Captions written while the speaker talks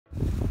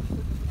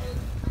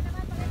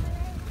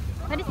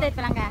What is that,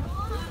 palangga?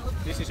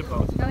 This is a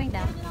boat. Going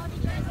down.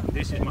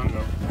 This is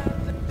mango.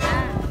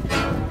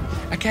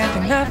 I can't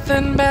think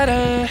nothing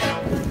better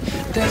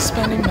than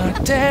spending my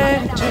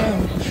day with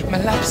you. My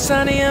life's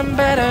sunny and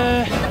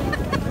better,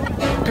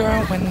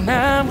 girl, when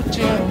I'm with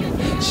you.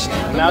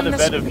 Now the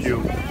better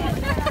view.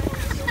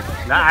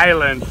 The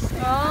island.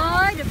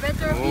 Oh, the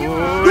better view.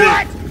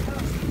 What?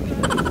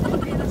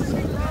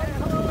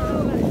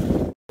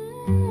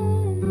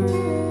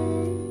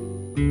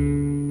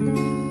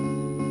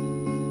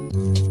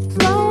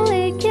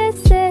 Slowly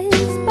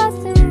kisses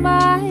passing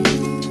by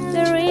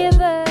the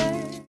river.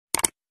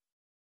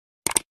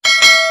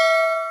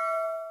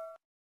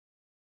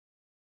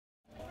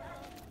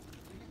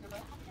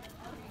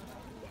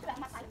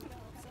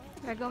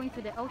 We're going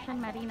to the Ocean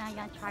Marina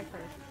Yacht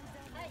Charter.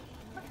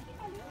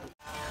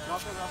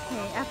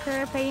 Okay,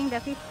 after paying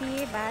the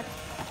 50 baht,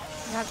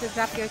 you have to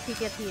drop your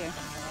ticket here.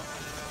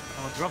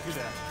 I will drop you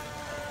there.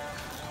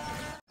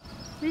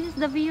 This is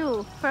the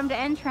view from the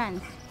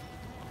entrance.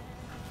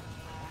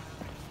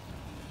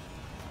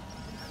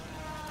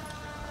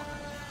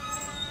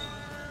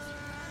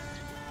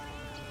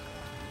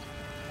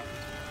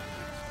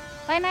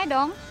 Hi, Nai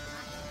Dong.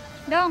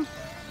 Dong.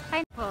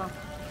 Hi. Oh.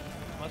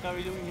 What are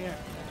we doing here?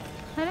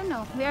 I don't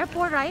know. We are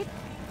poor, right?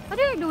 What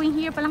are you doing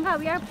here, Palangga?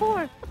 We are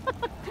poor.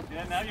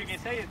 Yeah, now you can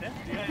say it, eh?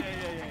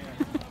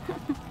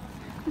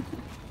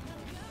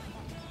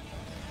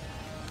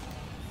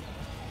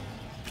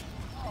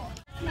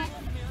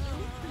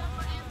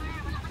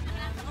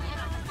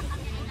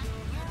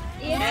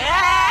 Yeah.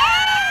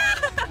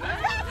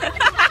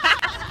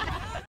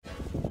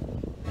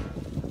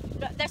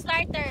 The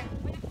starter.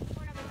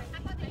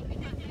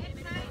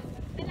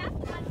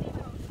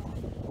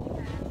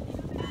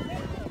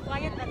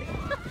 Quiet na.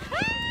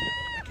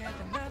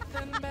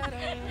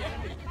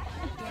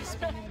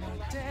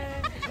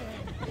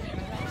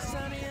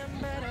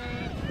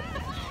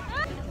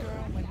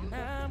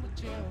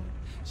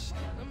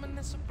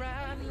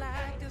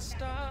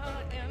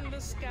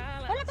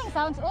 Wala kang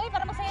sounds. Uy,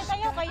 para masaya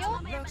tayo kayo.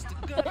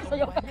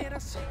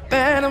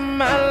 Been in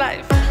my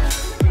life.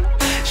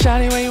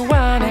 Shawty, where you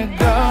wanna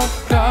go,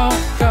 go,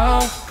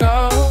 go,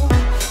 go?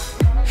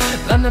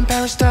 London,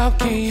 Paris,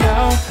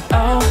 Tokyo.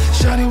 Oh,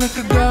 shawty, we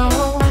could go.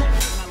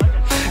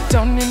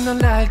 Don't need no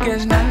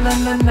luggage, nah, nah,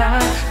 nah, nah.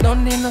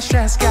 Don't need no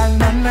stress, girl,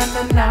 nah, nah,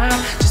 nah, nah.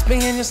 Just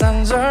being your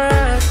sounds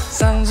alright,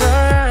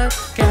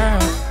 girl.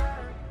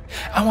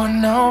 I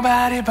want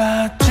nobody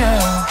but you.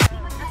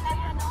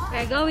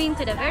 We're going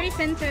to the very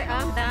center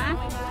of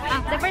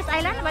the first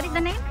island. What is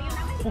the name?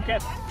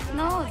 Phuket.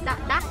 No,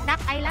 Duck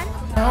Island.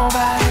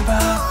 Nobody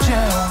but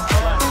you.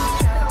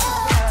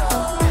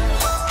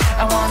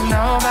 I want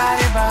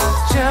nobody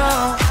but you.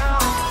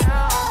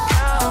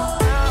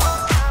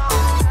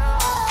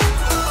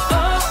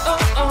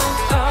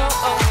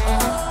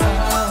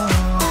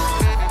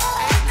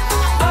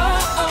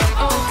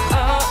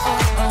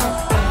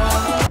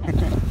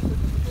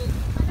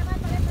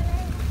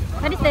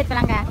 What is that,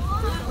 Palangga?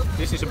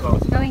 This is a boat.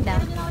 Going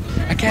down.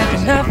 I can't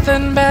do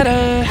nothing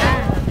better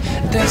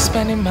than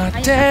spending my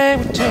day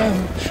with you.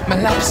 My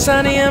life is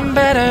sunny and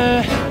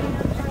better,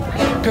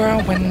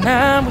 girl, when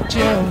I'm with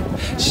you.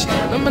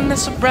 I'm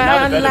so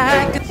bright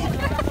like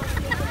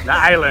The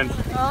island.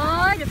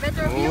 Oh, the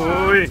better view.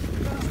 Uy.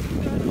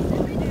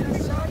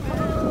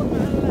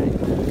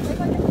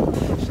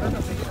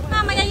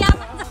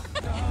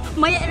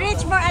 May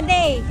rich for a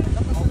day.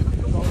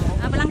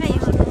 Palangga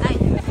yun. Ay,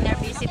 they're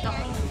busy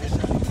talking.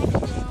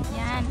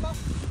 Yan.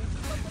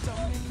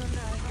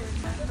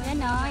 Yan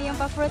o, yung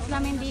pa-fruits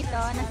namin dito.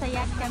 Nasa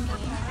yacht kami.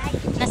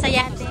 Nasa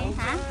yate,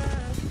 ha?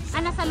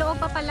 Nasa loob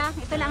pa pala.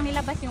 Ito lang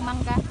nilabas yung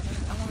mangga.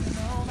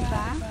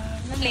 Diba?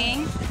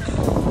 Galing.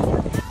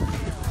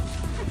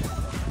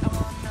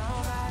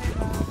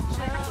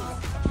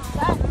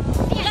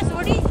 Hindi lang,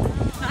 sorry.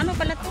 Ano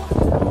pala to?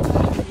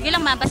 Hindi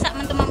lang, mabasa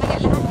man ito mamaya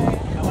lahat.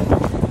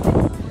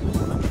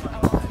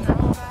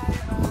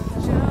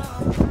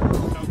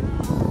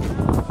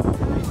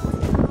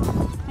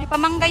 May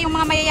pamangga yung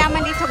mga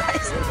mayayaman dito,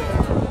 guys.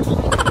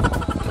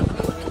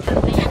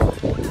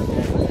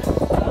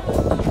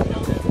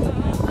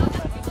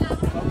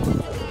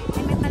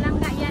 May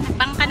palangga yan.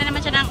 Bangka na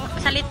naman siya ng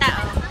salita.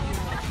 Oh.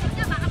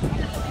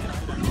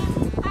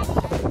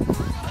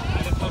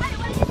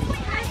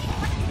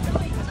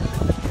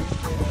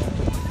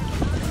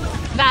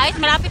 Guys,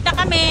 malapit na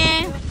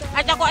kami.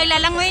 At ako ay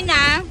lalangoy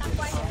na.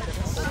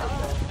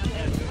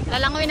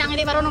 Lalangoy na ang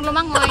hindi marunong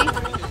lumangoy.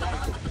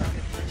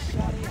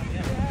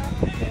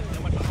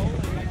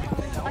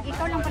 Pag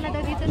ikaw lang pala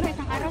daw dito, no,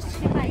 isang aros,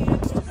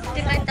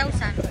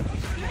 55,000.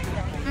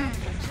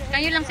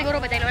 Kayo lang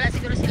siguro ba? Dahil wala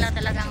siguro sila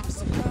talagang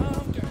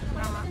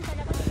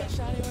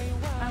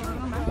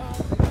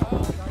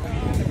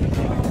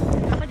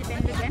ako,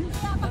 depende din.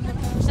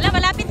 Wala,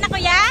 malapit na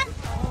kuya.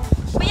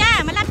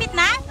 Kuya, malapit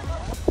na.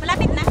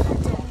 Malapit na.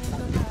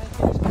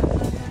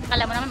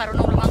 Kala mo naman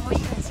marunong lumangoy.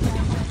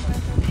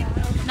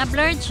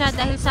 Na-blurred siya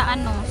dahil sa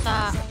ano,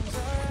 sa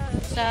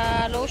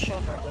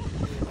lotion.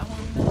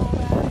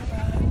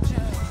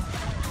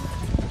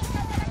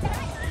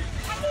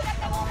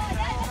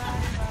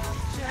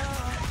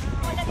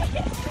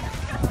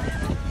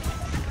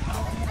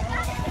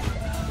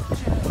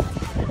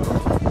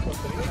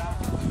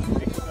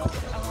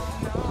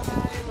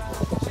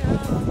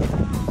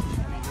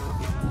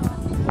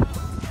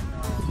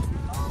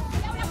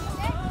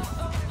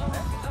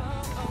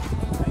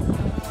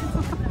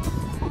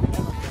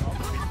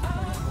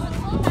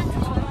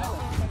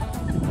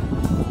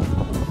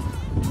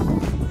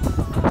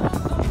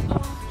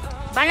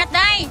 Banat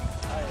day!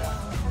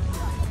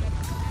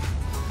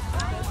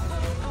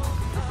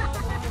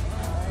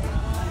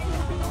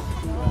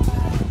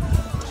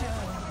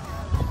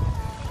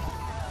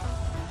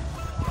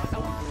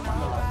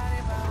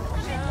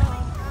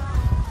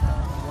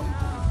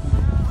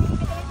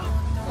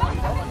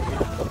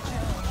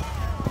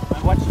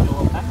 Watch the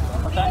door, huh?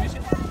 What time is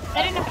it?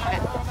 Dari na pala.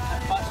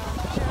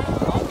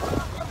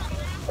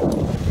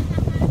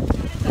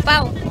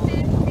 Upaw.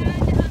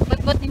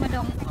 Bot-bot ni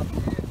Madong.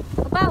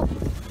 Upaw.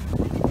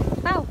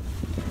 Upaw.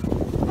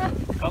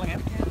 Calling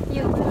him?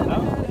 You. No?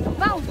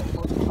 Upaw.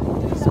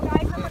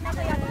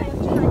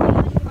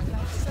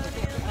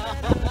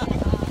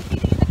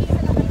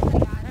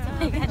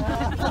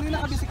 Kanina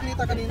ka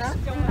bisikleta kanina?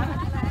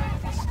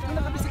 Kanina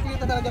ka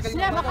bisikleta talaga kanina?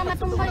 Sila, baka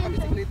matumba yan.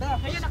 Bisikleta.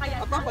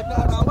 At pag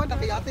naarawan,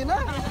 nakayate na.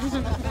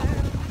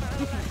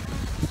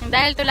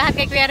 Dahil to lahat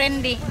kay Kuya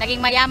Randy,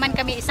 naging mayaman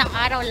kami isang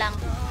araw lang.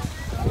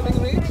 Feeling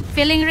rich?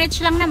 Feeling rich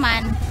lang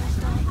naman.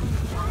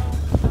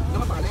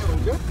 Nakapala yung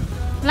Roger?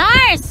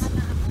 Lars!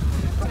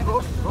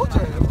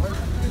 Roger?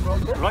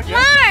 Roger?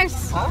 Lars!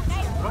 Ha?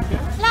 Roger?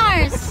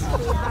 Lars!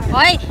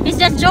 Hoy, he's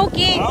just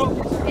joking.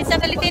 It's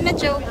a Filipino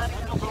joke.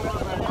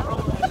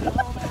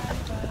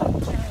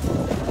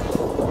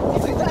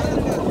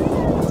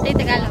 Stay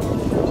Tagalog.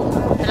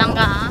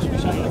 Talangga ha?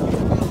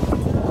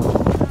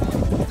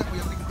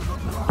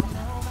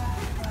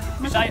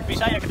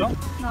 Bisaya ka doon?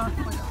 No.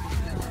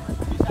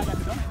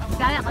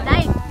 Gaya ka,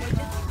 day.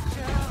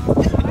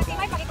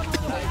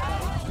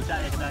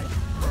 Bisaya ka dahil.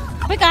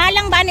 Uy,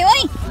 kahalang ba ni,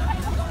 uy?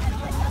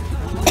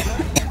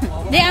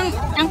 Di,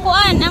 ang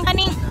kuan, ang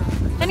kaning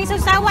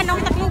susawan, ang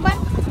takluban.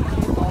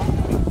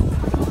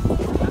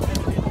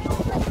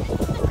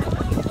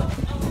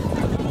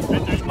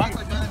 There's monk.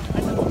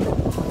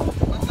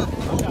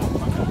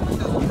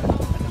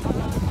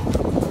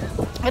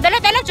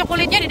 Dala-dala,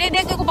 chocolate niya,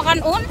 di ko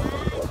pakanon.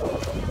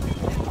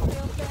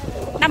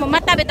 Namo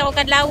mata bitaw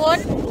kadlawon.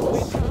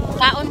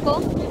 Kaon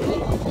ko.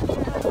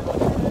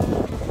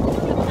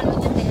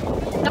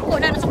 Dako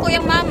na sa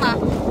kuyang mama.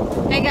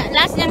 Kaya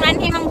last niyang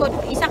anhing ang good.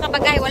 Isa ka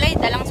bagay walay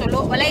dalang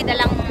sulo, walay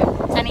dalang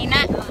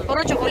sanina, puro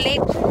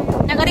chocolate.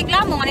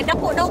 Nagareklamo nga ni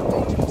dako daw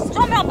ko.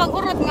 So may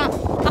pag-urot nga.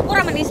 Ako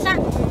ra man isa.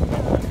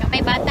 May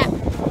bata.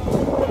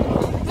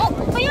 Mo,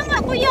 kaya nga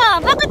kuya,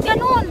 bakit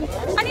ganun?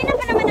 Kanina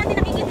pa naman natin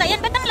nakikita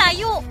yan, ba't ang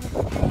layo?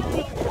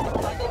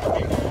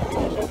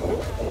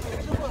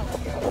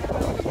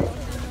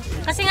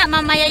 Kasi nga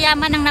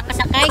mamayayaman ang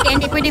nakasakay kaya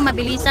hindi pwedeng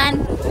mabilisan.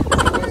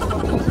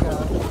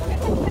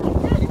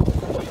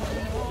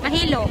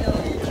 Mahilo.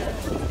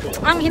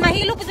 Ang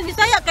himahilo po sa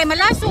Bisaya kay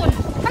malason.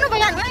 Ano ba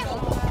yan? Ay?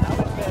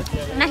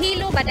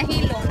 Nahilo ba?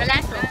 Nahilo.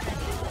 Malason.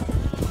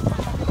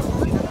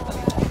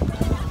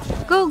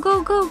 Go,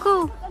 go, go,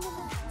 go.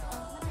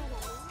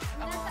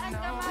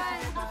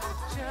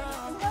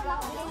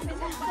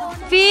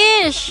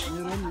 Fish!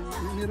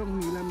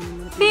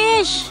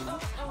 Fish!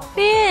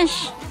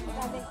 Fish!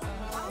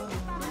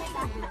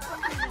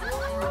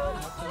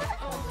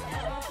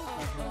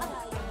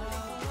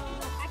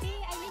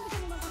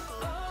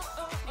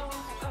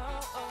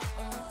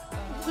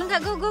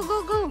 Go, go, go,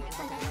 go!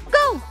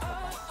 Go!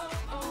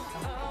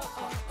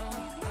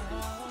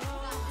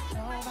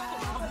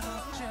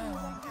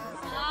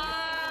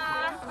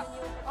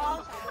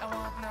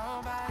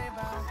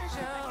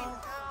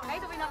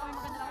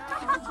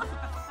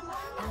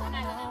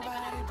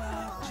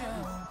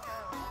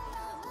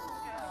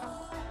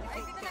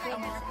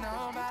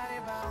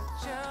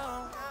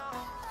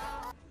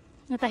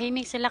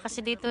 Natahimik sila kasi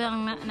dito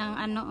ng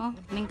ano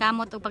ning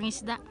kamot o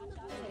pangisda.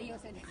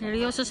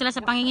 Seryoso sila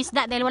sa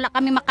pangingisda dahil wala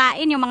kami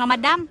makain yung mga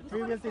madam.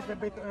 We will take the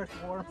bait to earth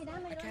war.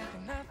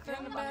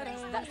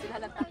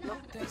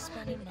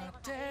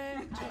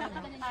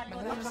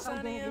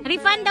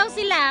 Refund daw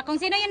sila. Kung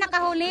sino yung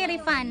nakahuli,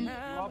 refund.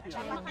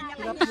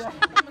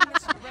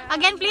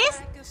 Again, please?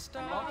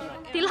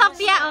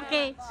 Tilapia,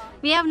 okay.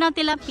 We have no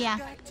tilapia.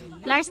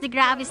 Lars the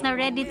Grab is now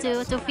ready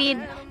to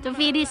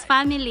feed his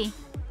family.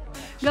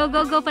 Go,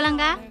 go, go,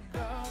 palangga.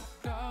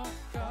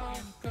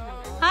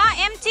 Ha,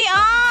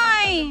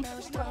 MTI!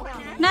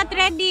 Not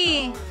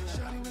ready.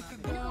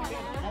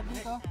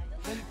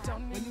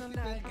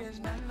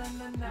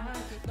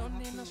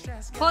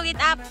 Pull it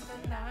up.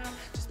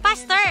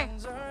 Faster.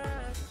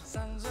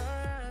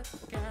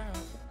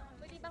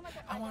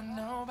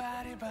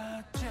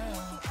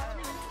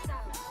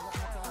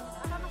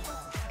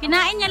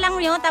 Kinain niya lang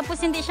yun,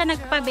 tapos hindi siya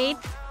nagpa-bait.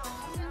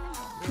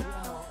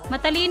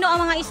 Matalino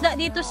ang mga isda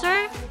dito,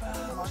 sir.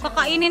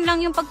 Kakainin lang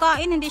yung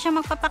pagkain, hindi siya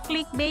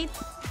magpapa-clickbait.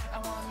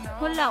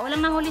 Walang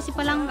nahuli si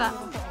Palangga.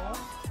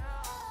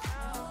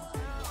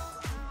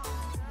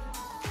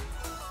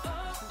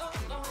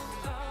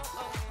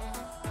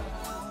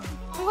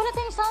 Ay, wala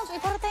tayong sounds.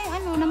 Ay, para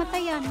tayong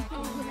namatayan.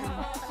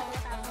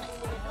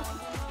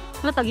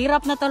 Wala,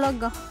 tagirap na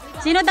talaga.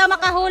 Sino daw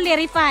makahuli?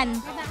 Refund.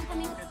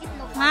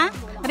 Ha?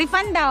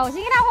 Refund daw.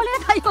 Sige na, huli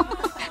na tayo.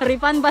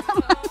 Refund ba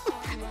naman?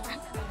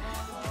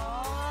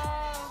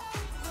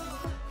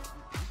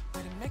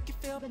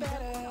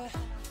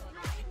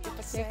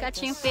 They're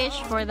catching fish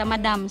for the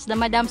madams. The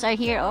madams are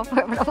here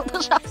for the photo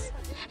shops.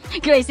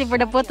 Crazy for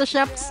the photo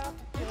shops.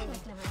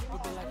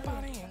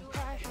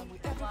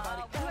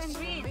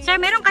 Sir,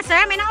 meron ka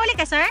sir? May nahuli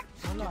ka sir?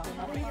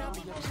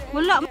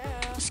 Wala.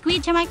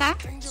 Squid siya may ka?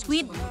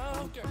 Squid.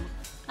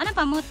 Ano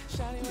pamut?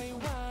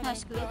 Ah,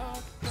 squid.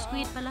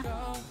 Squid pala.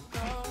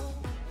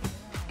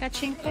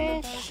 Catching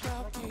fish.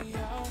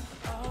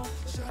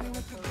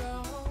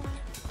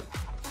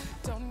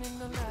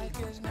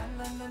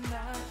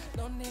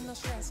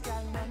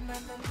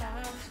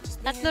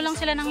 Tatlo lang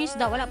sila ng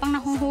isda, wala pang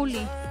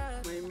nahuhuli.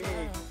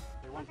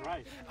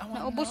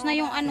 Naubos na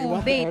yung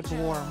bait.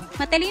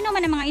 Matalino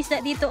man ang mga isda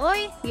dito,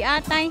 oy.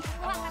 Iatay.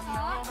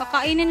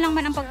 Pakainin lang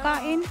man ang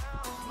pagkain.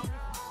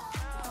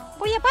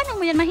 Kuya, paano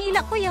mo yan?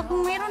 Mahila, kuya,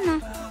 kung mayroon na.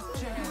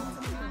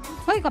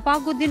 Oy,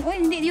 kapagod din. Oy,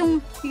 hindi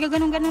yung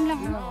ganun-ganun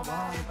lang.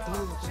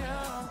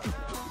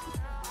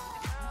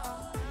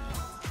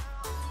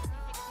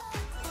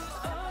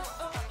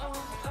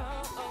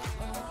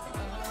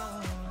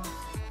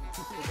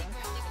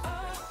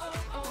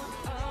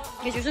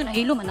 Guys, yun,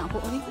 nahilo man ako,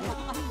 oy.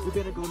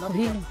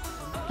 Hilo.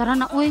 Tara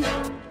na, oy.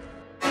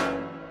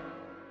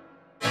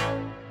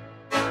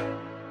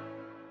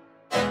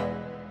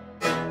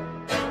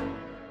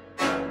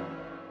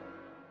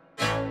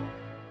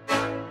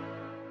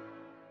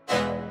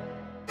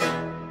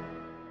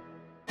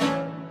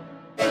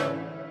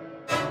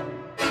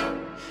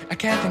 I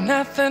can't think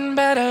nothing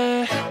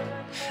better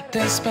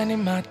than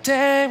spending my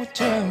day with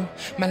you.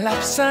 My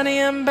life's sunny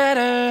and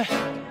better,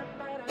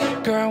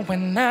 girl,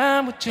 when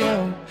I'm with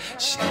you.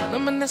 She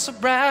luminous so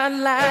bright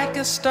like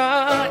a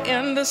star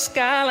in the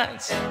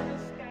skylines.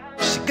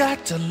 She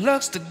got the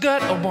looks, the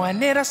good, oh boy, I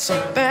need her so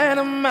bad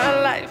in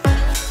my life.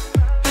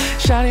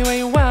 Shawty, where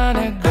you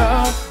wanna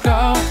go,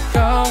 go,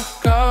 go,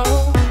 go?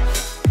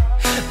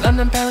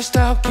 London, Paris,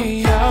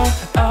 Tokyo,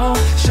 oh,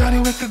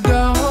 shawty, we could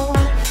go.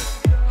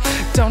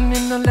 Don't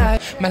need no light,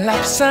 my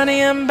life's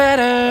sunny and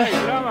better,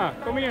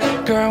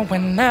 girl,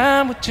 when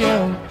I'm with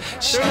you.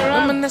 She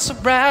luminous so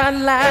bright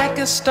like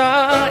a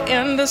star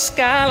in the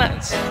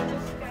skylines.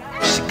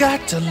 She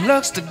got the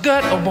looks, the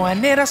good, oh boy, I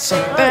need her so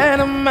bad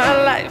in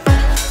my life.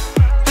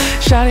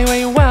 Shawty, where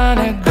you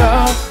wanna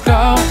go,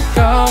 go,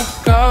 go,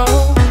 go?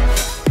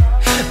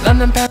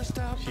 London, Paris.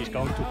 She's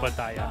going to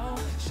Pattaya.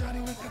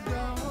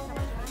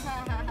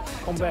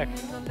 Come back.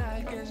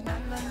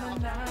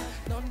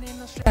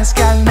 Just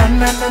got na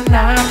na na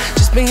na.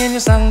 Just me and your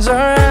sounds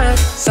alright,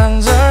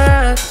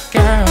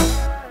 girl.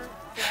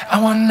 I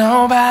want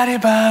nobody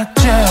but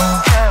you.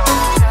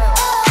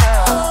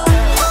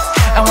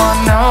 I want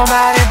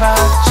nobody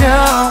but you.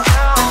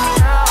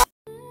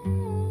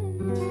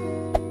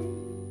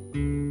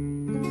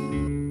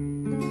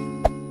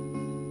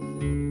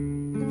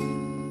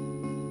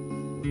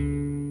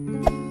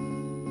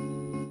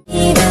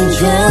 Even